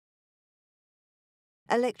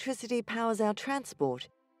Electricity powers our transport,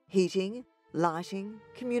 heating, lighting,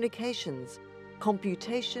 communications,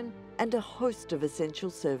 computation, and a host of essential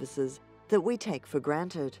services that we take for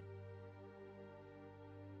granted.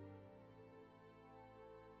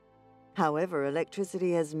 However,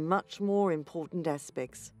 electricity has much more important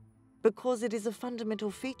aspects because it is a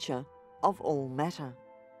fundamental feature of all matter.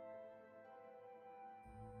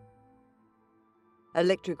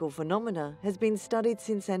 Electrical phenomena has been studied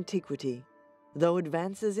since antiquity, though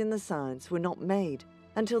advances in the science were not made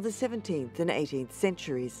until the 17th and 18th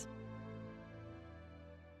centuries.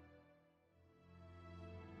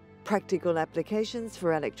 Practical applications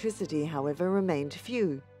for electricity, however, remained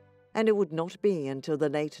few, and it would not be until the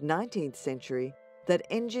late 19th century that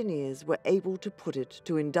engineers were able to put it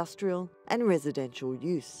to industrial and residential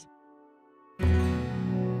use.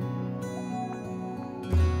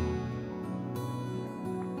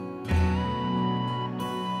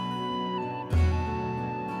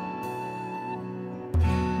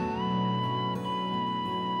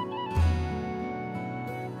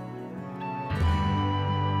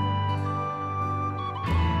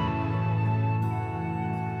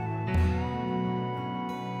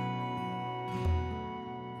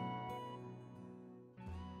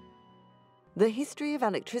 The history of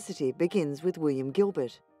electricity begins with William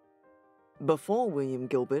Gilbert. Before William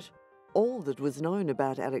Gilbert, all that was known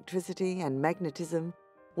about electricity and magnetism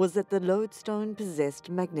was that the lodestone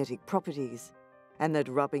possessed magnetic properties, and that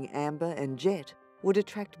rubbing amber and jet would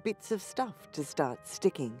attract bits of stuff to start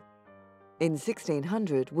sticking. In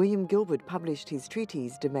 1600, William Gilbert published his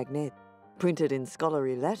treatise De Magnete. Printed in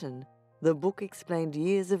scholarly Latin, the book explained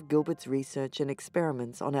years of Gilbert's research and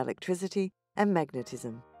experiments on electricity and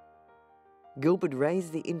magnetism. Gilbert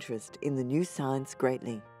raised the interest in the new science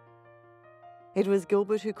greatly. It was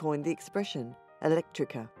Gilbert who coined the expression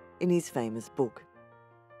electrica in his famous book.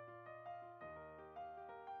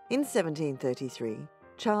 In 1733,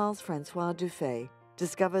 Charles Francois du Fay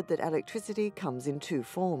discovered that electricity comes in two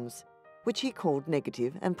forms, which he called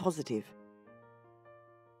negative and positive.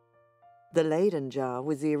 The Leyden jar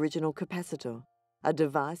was the original capacitor, a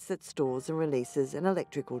device that stores and releases an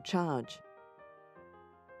electrical charge.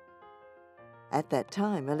 At that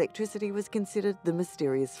time, electricity was considered the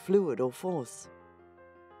mysterious fluid or force.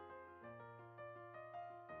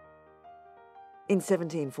 In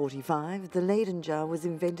 1745, the Leyden jar was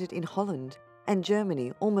invented in Holland and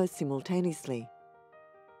Germany almost simultaneously.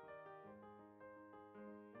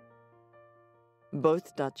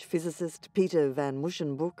 Both Dutch physicist Peter van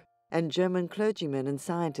Musschenbroek and German clergyman and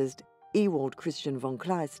scientist Ewald Christian von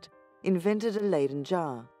Kleist invented a Leyden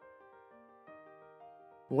jar.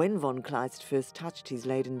 When von Kleist first touched his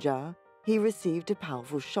Leyden jar, he received a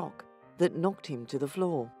powerful shock that knocked him to the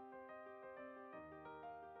floor.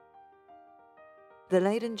 The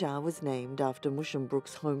Leyden jar was named after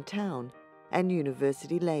Musschenbroek's hometown and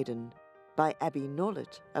University Leyden by Abbé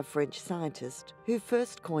Nollet, a French scientist who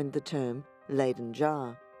first coined the term Leyden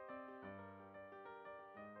jar.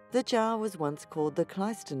 The jar was once called the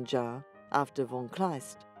Kleisten jar after von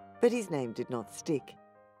Kleist, but his name did not stick.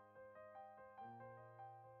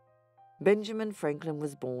 Benjamin Franklin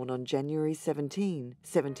was born on January 17,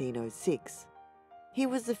 1706. He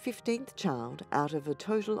was the 15th child out of a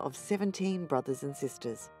total of 17 brothers and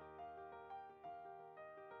sisters.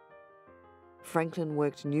 Franklin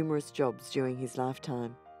worked numerous jobs during his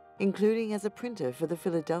lifetime, including as a printer for the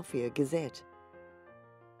Philadelphia Gazette.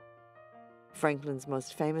 Franklin's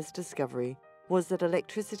most famous discovery was that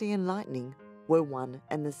electricity and lightning were one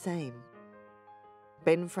and the same.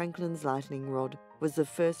 Ben Franklin's lightning rod was the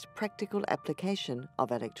first practical application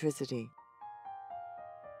of electricity.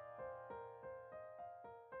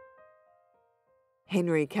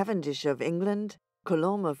 Henry Cavendish of England,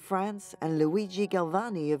 Coulomb of France, and Luigi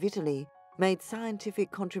Galvani of Italy made scientific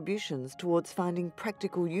contributions towards finding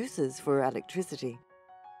practical uses for electricity.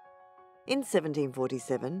 In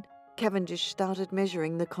 1747, Cavendish started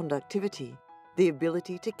measuring the conductivity, the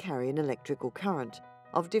ability to carry an electrical current,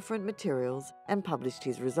 of different materials and published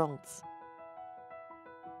his results.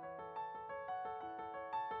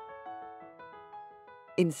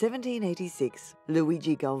 In 1786,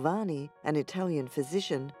 Luigi Galvani, an Italian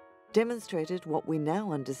physician, demonstrated what we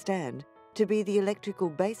now understand to be the electrical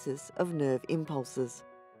basis of nerve impulses.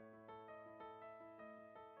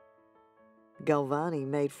 Galvani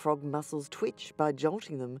made frog muscles twitch by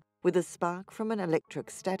jolting them with a spark from an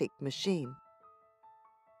electrostatic machine.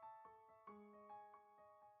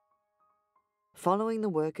 Following the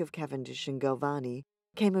work of Cavendish and Galvani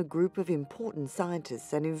came a group of important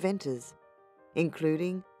scientists and inventors,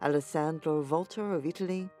 including Alessandro Volta of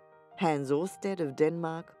Italy, Hans Ørsted of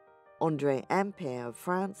Denmark, André Ampère of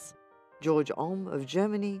France, George Ohm of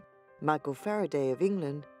Germany, Michael Faraday of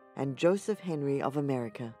England, and Joseph Henry of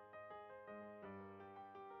America.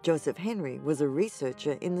 Joseph Henry was a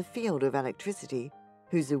researcher in the field of electricity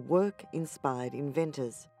whose work inspired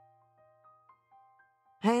inventors.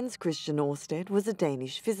 Hans Christian Ørsted was a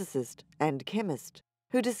Danish physicist and chemist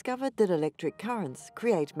who discovered that electric currents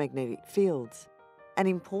create magnetic fields, an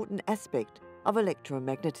important aspect of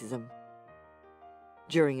electromagnetism.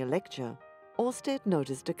 During a lecture, Ørsted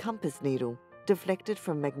noticed a compass needle deflected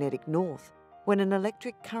from magnetic north when an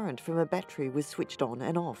electric current from a battery was switched on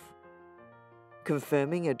and off,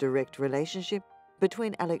 confirming a direct relationship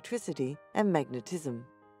between electricity and magnetism.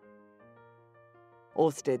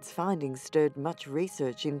 Ørsted's findings stirred much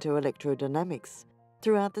research into electrodynamics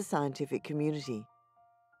throughout the scientific community,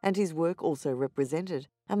 and his work also represented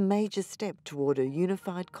a major step toward a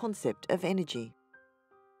unified concept of energy.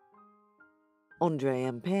 André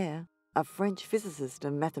Ampère, a French physicist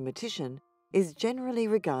and mathematician, is generally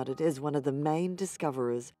regarded as one of the main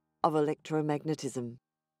discoverers of electromagnetism.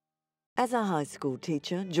 As a high school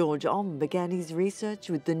teacher, George Ohm began his research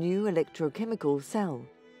with the new electrochemical cell,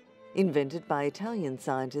 invented by Italian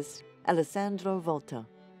scientist Alessandro Volta.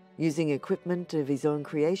 Using equipment of his own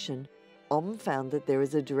creation, Ohm found that there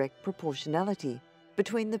is a direct proportionality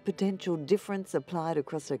between the potential difference applied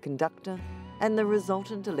across a conductor and the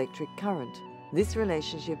resultant electric current. This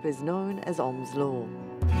relationship is known as Ohm's law.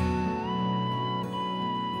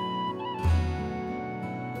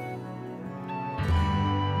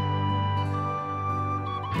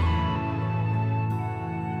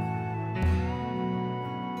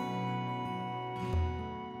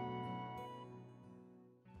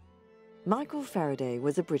 Michael Faraday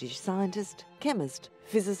was a British scientist, chemist,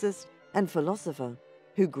 physicist, and philosopher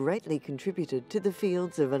who greatly contributed to the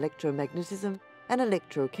fields of electromagnetism and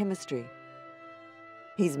electrochemistry.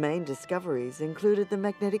 His main discoveries included the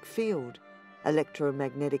magnetic field,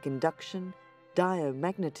 electromagnetic induction,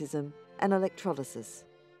 diamagnetism, and electrolysis.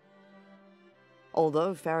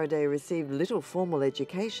 Although Faraday received little formal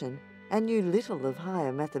education and knew little of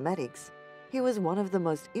higher mathematics, he was one of the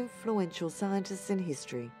most influential scientists in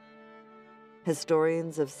history.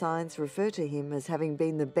 Historians of science refer to him as having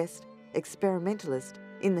been the best experimentalist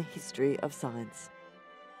in the history of science.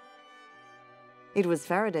 It was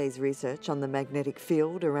Faraday's research on the magnetic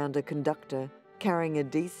field around a conductor carrying a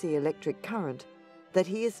DC electric current that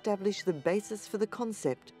he established the basis for the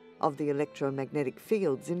concept of the electromagnetic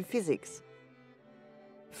fields in physics.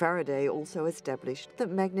 Faraday also established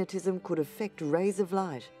that magnetism could affect rays of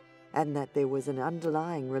light and that there was an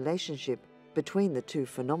underlying relationship between the two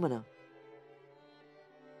phenomena.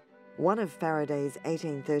 One of Faraday's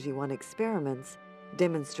 1831 experiments,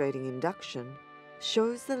 demonstrating induction,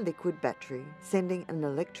 shows the liquid battery sending an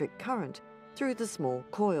electric current through the small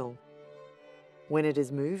coil. When it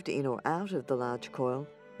is moved in or out of the large coil,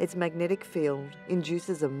 its magnetic field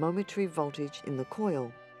induces a momentary voltage in the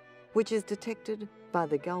coil, which is detected by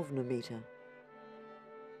the galvanometer.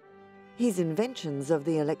 His inventions of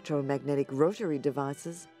the electromagnetic rotary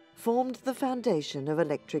devices formed the foundation of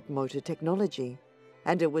electric motor technology,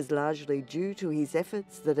 and it was largely due to his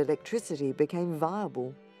efforts that electricity became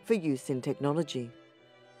viable for use in technology.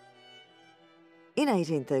 In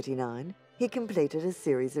 1839, he completed a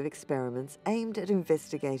series of experiments aimed at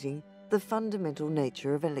investigating the fundamental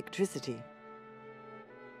nature of electricity.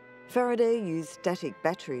 Faraday used static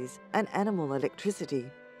batteries and animal electricity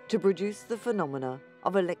to produce the phenomena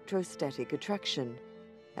of electrostatic attraction,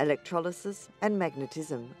 electrolysis, and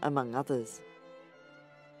magnetism, among others.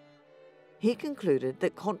 He concluded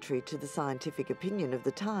that, contrary to the scientific opinion of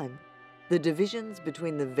the time, the divisions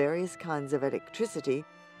between the various kinds of electricity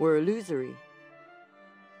were illusory.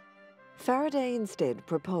 Faraday instead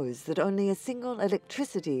proposed that only a single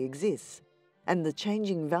electricity exists, and the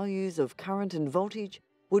changing values of current and voltage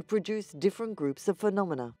would produce different groups of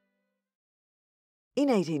phenomena. In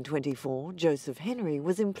 1824, Joseph Henry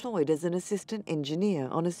was employed as an assistant engineer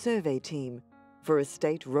on a survey team for a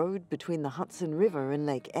state road between the Hudson River and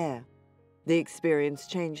Lake Erie. The experience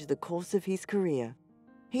changed the course of his career.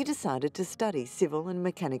 He decided to study civil and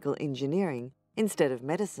mechanical engineering instead of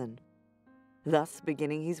medicine, thus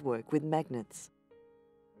beginning his work with magnets.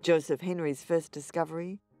 Joseph Henry's first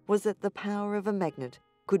discovery was that the power of a magnet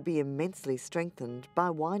could be immensely strengthened by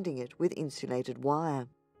winding it with insulated wire.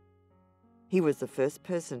 He was the first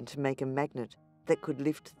person to make a magnet that could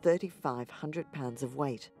lift 3,500 pounds of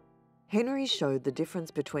weight. Henry showed the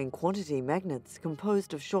difference between quantity magnets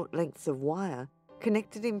composed of short lengths of wire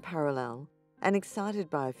connected in parallel and excited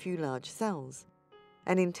by a few large cells,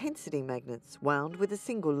 and intensity magnets wound with a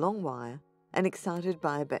single long wire and excited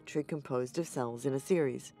by a battery composed of cells in a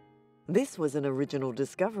series. This was an original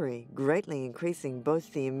discovery, greatly increasing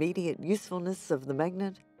both the immediate usefulness of the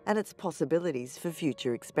magnet and its possibilities for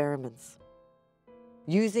future experiments.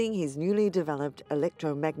 Using his newly developed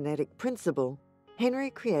electromagnetic principle, Henry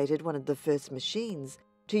created one of the first machines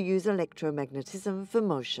to use electromagnetism for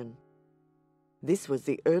motion. This was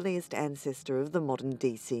the earliest ancestor of the modern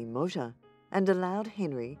DC motor and allowed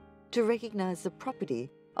Henry to recognise the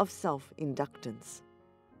property of self-inductance.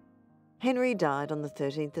 Henry died on the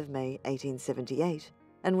 13th of May 1878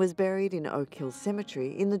 and was buried in Oak Hill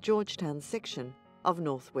Cemetery in the Georgetown section of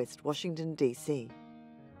northwest Washington, D.C.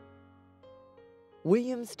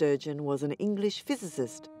 William Sturgeon was an English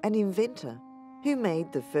physicist and inventor who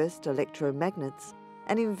made the first electromagnets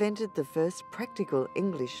and invented the first practical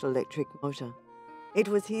English electric motor. It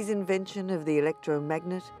was his invention of the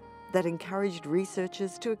electromagnet that encouraged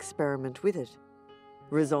researchers to experiment with it,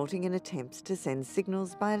 resulting in attempts to send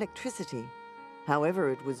signals by electricity. However,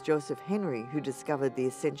 it was Joseph Henry who discovered the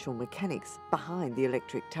essential mechanics behind the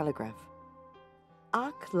electric telegraph.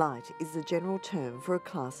 Arc light is the general term for a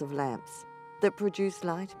class of lamps that produce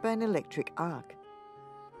light by an electric arc.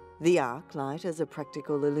 The arc light as a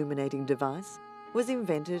practical illuminating device was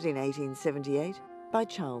invented in 1878 by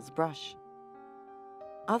Charles Brush.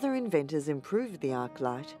 Other inventors improved the arc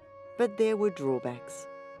light, but there were drawbacks.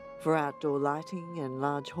 For outdoor lighting and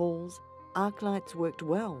large halls, arc lights worked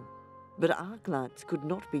well, but arc lights could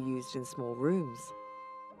not be used in small rooms.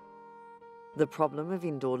 The problem of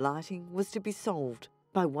indoor lighting was to be solved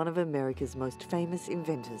by one of America's most famous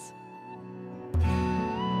inventors.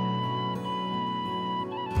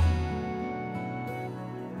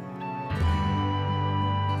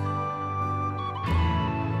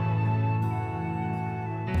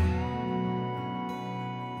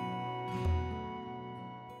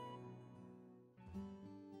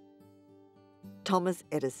 Thomas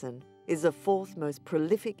Edison is the fourth most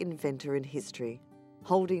prolific inventor in history,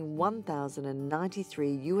 holding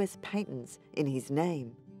 1,093 US patents in his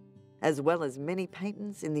name, as well as many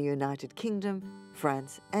patents in the United Kingdom,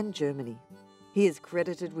 France and Germany. He is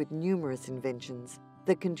credited with numerous inventions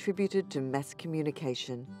that contributed to mass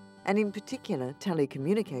communication, and in particular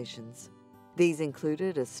telecommunications. These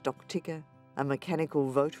included a stock ticker, a mechanical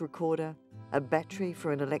vote recorder, a battery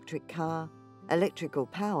for an electric car, electrical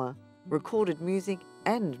power, recorded music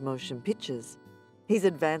and motion pictures. His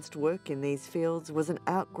advanced work in these fields was an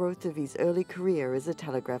outgrowth of his early career as a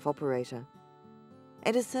telegraph operator.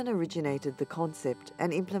 Edison originated the concept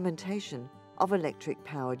and implementation of electric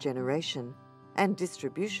power generation and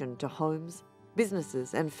distribution to homes,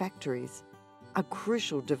 businesses and factories, a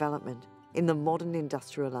crucial development in the modern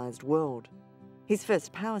industrialized world. His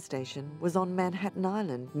first power station was on Manhattan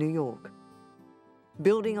Island, New York.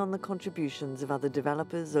 Building on the contributions of other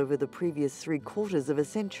developers over the previous 3/4 of a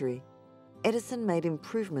century, Edison made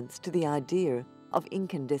improvements to the idea of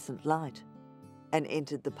incandescent light and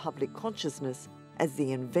entered the public consciousness as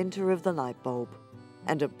the inventor of the light bulb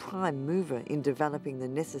and a prime mover in developing the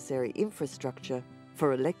necessary infrastructure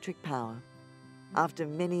for electric power. After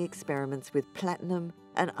many experiments with platinum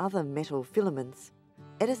and other metal filaments,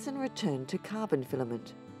 Edison returned to carbon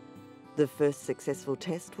filament. The first successful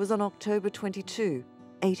test was on October 22,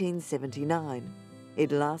 1879.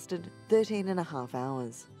 It lasted 13.5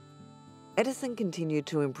 hours. Edison continued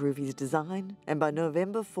to improve his design and by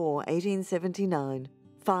November 4, 1879,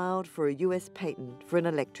 filed for a US patent for an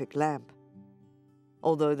electric lamp.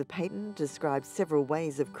 Although the patent describes several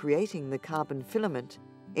ways of creating the carbon filament,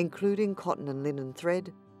 including cotton and linen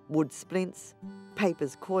thread, wood splints,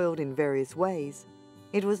 papers coiled in various ways,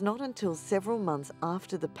 it was not until several months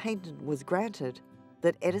after the patent was granted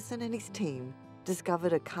that Edison and his team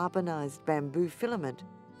discovered a carbonized bamboo filament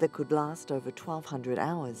that could last over 1,200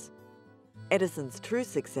 hours. Edison's true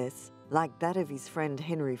success, like that of his friend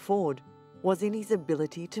Henry Ford, was in his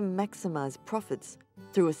ability to maximize profits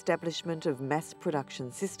through establishment of mass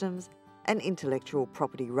production systems and intellectual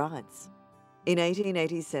property rights. In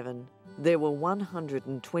 1887, there were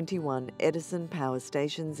 121 Edison power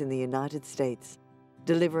stations in the United States,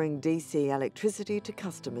 delivering DC electricity to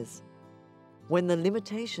customers. When the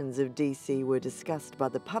limitations of DC were discussed by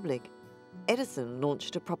the public, Edison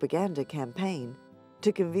launched a propaganda campaign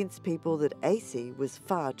to convince people that AC was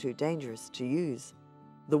far too dangerous to use.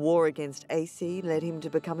 The war against AC led him to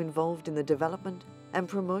become involved in the development and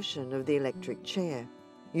promotion of the electric chair,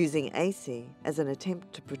 using AC as an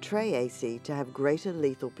attempt to portray AC to have greater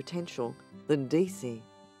lethal potential than DC.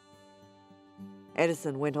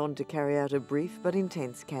 Edison went on to carry out a brief but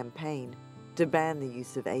intense campaign to ban the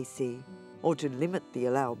use of AC or to limit the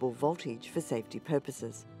allowable voltage for safety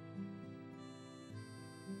purposes.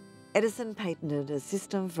 Edison patented a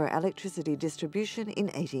system for electricity distribution in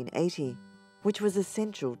 1880, which was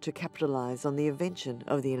essential to capitalize on the invention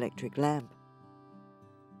of the electric lamp.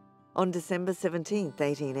 On December 17,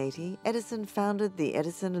 1880, Edison founded the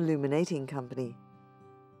Edison Illuminating Company.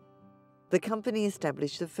 The company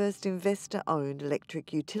established the first investor-owned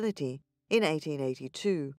electric utility in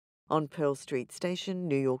 1882 on Pearl Street Station,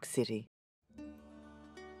 New York City.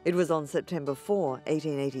 It was on September 4,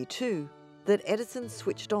 1882, that Edison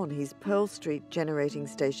switched on his Pearl Street generating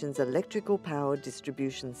station's electrical power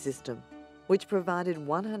distribution system, which provided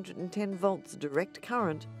 110 volts direct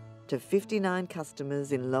current to 59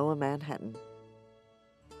 customers in Lower Manhattan.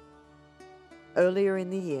 Earlier in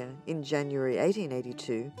the year, in January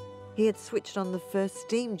 1882, he had switched on the first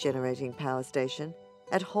steam generating power station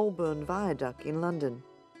at Holborn Viaduct in London.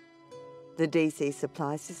 The DC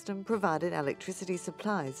supply system provided electricity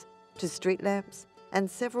supplies to street lamps and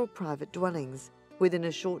several private dwellings within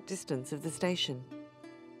a short distance of the station.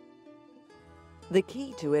 The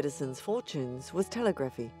key to Edison's fortunes was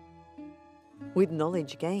telegraphy. With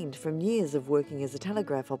knowledge gained from years of working as a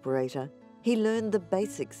telegraph operator, he learned the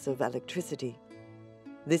basics of electricity.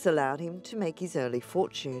 This allowed him to make his early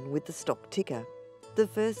fortune with the stock ticker, the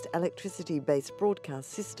first electricity-based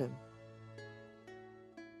broadcast system.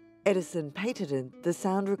 Edison patented the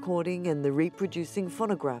sound recording and the reproducing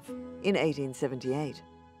phonograph in 1878.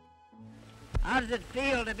 How does it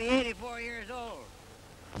feel to be 84 years old?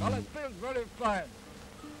 Well, it feels very fine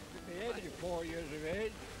to be 84 years of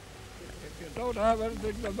age if you don't have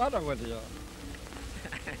anything the matter with you.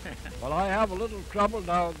 Well, I have a little trouble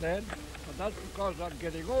now and then, but that's because I'm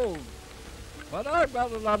getting old. But I'm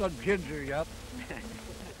not a lot of ginger yet.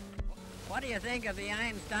 What do you think of the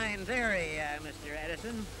Einstein theory, Mr.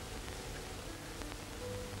 Edison?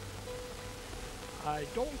 I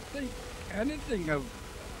don't think anything of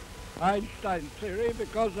Einstein's theory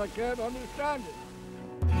because I can't understand it.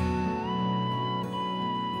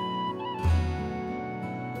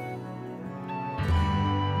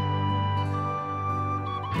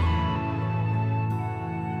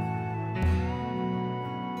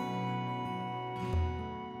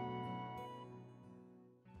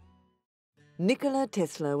 Nikola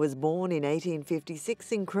Tesla was born in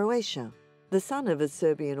 1856 in Croatia. The son of a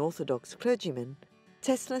Serbian Orthodox clergyman,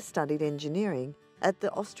 Tesla studied engineering at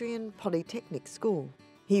the Austrian Polytechnic School.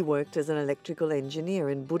 He worked as an electrical engineer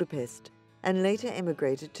in Budapest and later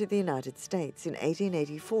emigrated to the United States in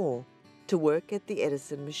 1884 to work at the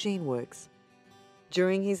Edison Machine Works.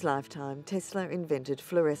 During his lifetime, Tesla invented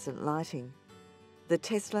fluorescent lighting, the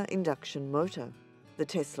Tesla induction motor, the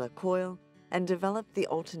Tesla coil, and developed the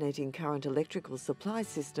alternating current electrical supply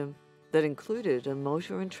system that included a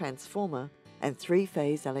motor and transformer and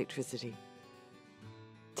three-phase electricity.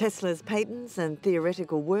 Tesla's patents and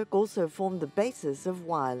theoretical work also formed the basis of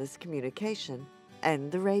wireless communication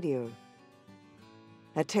and the radio.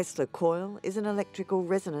 A Tesla coil is an electrical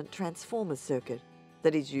resonant transformer circuit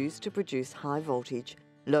that is used to produce high voltage,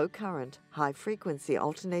 low current, high frequency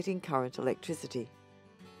alternating current electricity.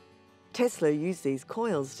 Tesla used these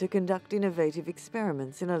coils to conduct innovative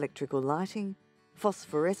experiments in electrical lighting,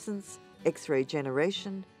 phosphorescence, X-ray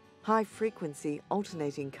generation, high-frequency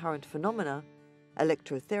alternating current phenomena,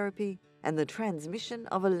 electrotherapy, and the transmission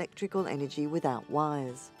of electrical energy without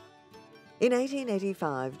wires. In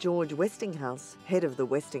 1885, George Westinghouse, head of the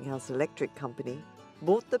Westinghouse Electric Company,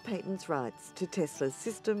 bought the patents rights to Tesla's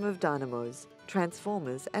system of dynamos,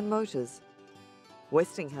 transformers, and motors.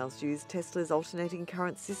 Westinghouse used Tesla's alternating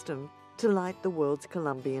current system to light the World's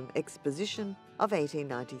Columbium Exposition of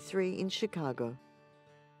 1893 in Chicago.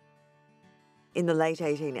 In the late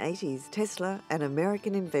 1880s, Tesla and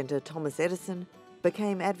American inventor Thomas Edison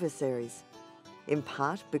became adversaries, in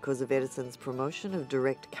part because of Edison's promotion of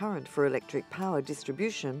direct current for electric power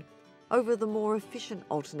distribution over the more efficient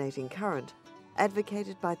alternating current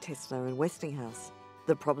advocated by Tesla and Westinghouse.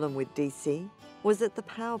 The problem with DC was that the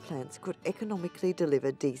power plants could economically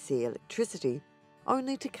deliver DC electricity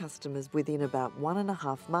only to customers within about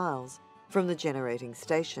 1.5 miles from the generating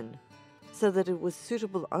station, so that it was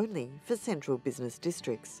suitable only for central business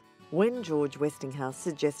districts. When George Westinghouse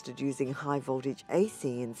suggested using high-voltage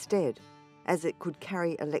AC instead, as it could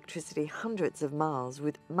carry electricity hundreds of miles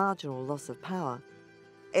with marginal loss of power,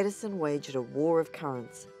 Edison waged a war of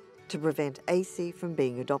currents to prevent AC from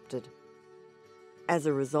being adopted. As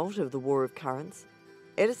a result of the war of currents,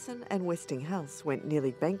 Edison and Westinghouse went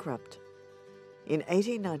nearly bankrupt. In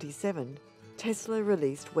 1897, Tesla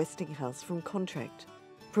released Westinghouse from contract,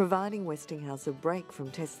 providing Westinghouse a break from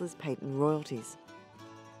Tesla's patent royalties.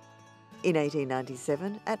 In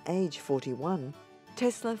 1897, at age 41,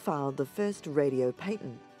 Tesla filed the first radio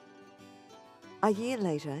patent. A year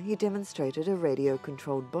later, he demonstrated a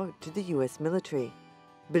radio-controlled boat to the US military,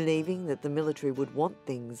 believing that the military would want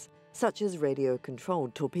things such as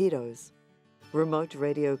radio-controlled torpedoes. Remote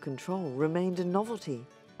radio control remained a novelty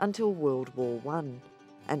until World War I,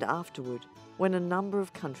 and afterward, when a number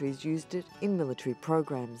of countries used it in military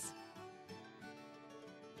programs.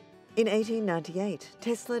 In 1898,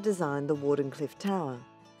 Tesla designed the Wardenclyffe Tower,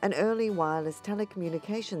 an early wireless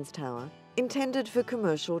telecommunications tower intended for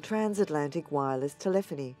commercial transatlantic wireless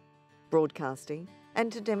telephony, broadcasting,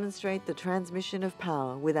 and to demonstrate the transmission of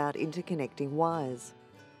power without interconnecting wires.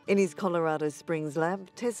 In his Colorado Springs lab,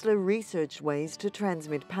 Tesla researched ways to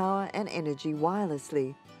transmit power and energy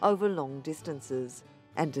wirelessly over long distances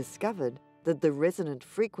and discovered that the resonant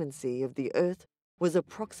frequency of the Earth was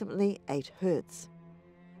approximately 8 Hertz.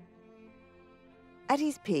 At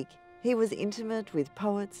his peak, he was intimate with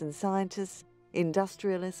poets and scientists,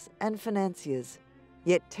 industrialists and financiers,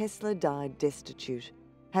 yet Tesla died destitute,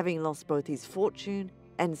 having lost both his fortune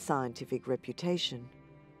and scientific reputation.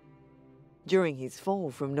 During his fall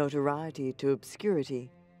from notoriety to obscurity,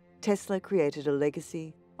 Tesla created a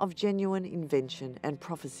legacy of genuine invention and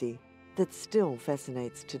prophecy that still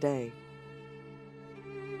fascinates today.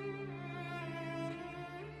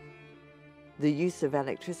 The use of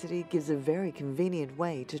electricity gives a very convenient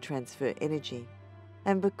way to transfer energy,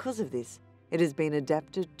 and because of this, it has been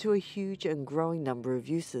adapted to a huge and growing number of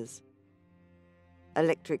uses.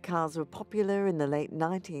 Electric cars were popular in the late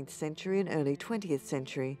 19th century and early 20th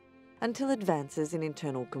century, until advances in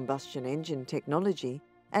internal combustion engine technology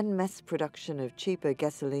and mass production of cheaper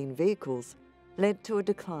gasoline vehicles led to a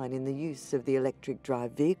decline in the use of the electric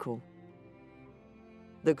drive vehicle.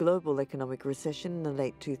 The global economic recession in the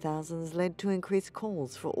late 2000s led to increased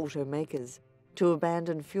calls for automakers to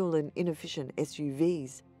abandon fuel and inefficient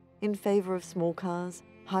SUVs in favour of small cars,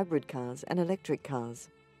 hybrid cars and electric cars.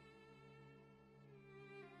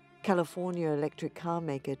 California electric car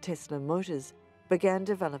maker Tesla Motors began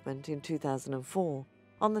development in 2004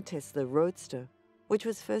 on the Tesla Roadster, which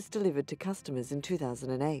was first delivered to customers in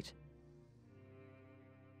 2008.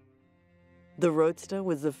 The Roadster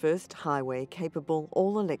was the first highway-capable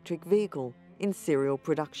all-electric vehicle in serial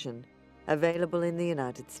production, available in the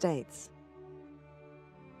United States.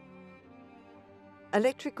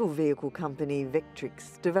 Electrical vehicle company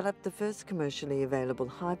Vectrix developed the first commercially available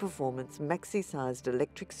high-performance maxi-sized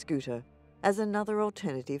electric scooter as another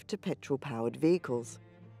alternative to petrol-powered vehicles.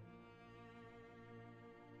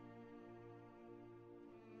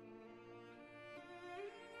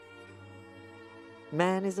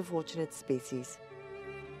 Man is a fortunate species.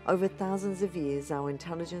 Over thousands of years, our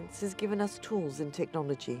intelligence has given us tools and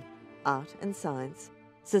technology, art and science,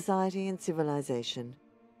 society and civilization.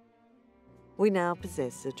 We now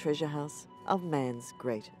possess a treasure house of man's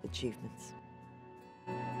great achievements.